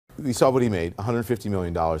we saw what he made, $150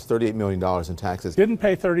 million, $38 million in taxes. Didn't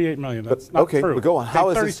pay $38 million. That's not okay, true. but go on. How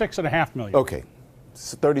is $36.5 million. Okay,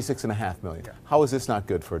 so $36.5 million. Yeah. How is this not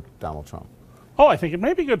good for Donald Trump? Oh, I think it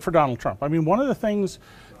may be good for Donald Trump. I mean, one of the things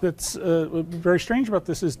that's very strange about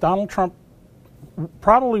this is Donald Trump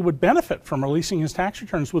probably would benefit from releasing his tax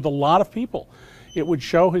returns with a lot of people. It would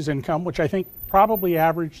show his income, which I think probably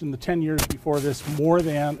averaged in the 10 years before this more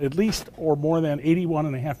than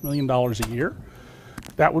 $81.5 million a year.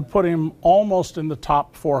 That would put him almost in the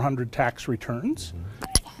top 400 tax returns.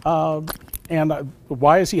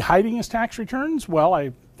 Why is he hiding his tax returns? Well,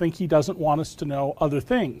 I think he doesn't want us to know other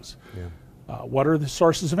things. Yeah. What are the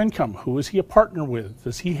sources of income? Who is he a partner with?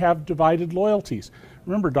 Does he have divided loyalties?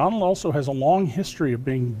 Remember, Donald also has a long history of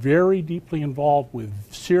being very deeply involved with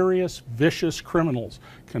serious, vicious criminals,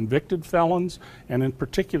 convicted felons, and in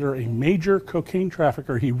particular, a major cocaine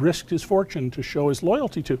trafficker he risked his fortune to show his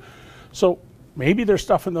loyalty to. So maybe there's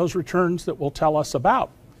stuff in those returns that will tell us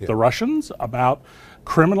about the Russians, about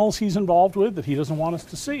criminals he's involved with that he doesn't want us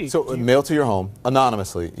to see. So mailed to your home,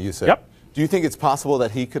 anonymously, you said? Yep. Do you think it's possible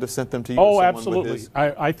that he could have sent them to you? Oh, absolutely.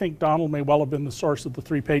 I think Donald may well have been the source of the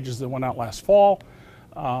 3 pages that went out last fall.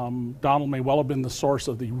 Donald may well have been the source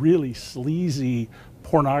of the really sleazy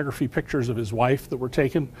pornography pictures of his wife that were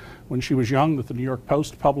taken when she was young that the New York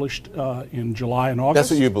Post published in July and August.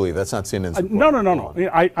 That's what you believe. That's not CNN's report. No.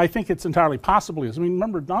 I think it's entirely possible. I mean,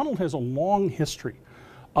 remember, Donald has a long history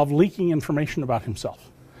of leaking information about himself.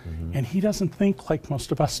 Mm-hmm. And he doesn't think like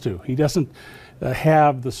most of us do. He doesn't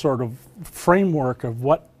have the sort of framework of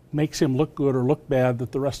what makes him look good or look bad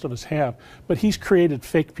that the rest of us have. But he's created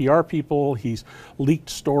fake PR people. He's leaked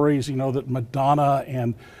stories, that Madonna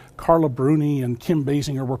and Carla Bruni and Kim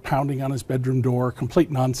Basinger were pounding on his bedroom door. Complete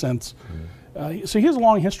nonsense. Mm-hmm. So he has a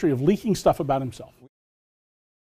long history of leaking stuff about himself.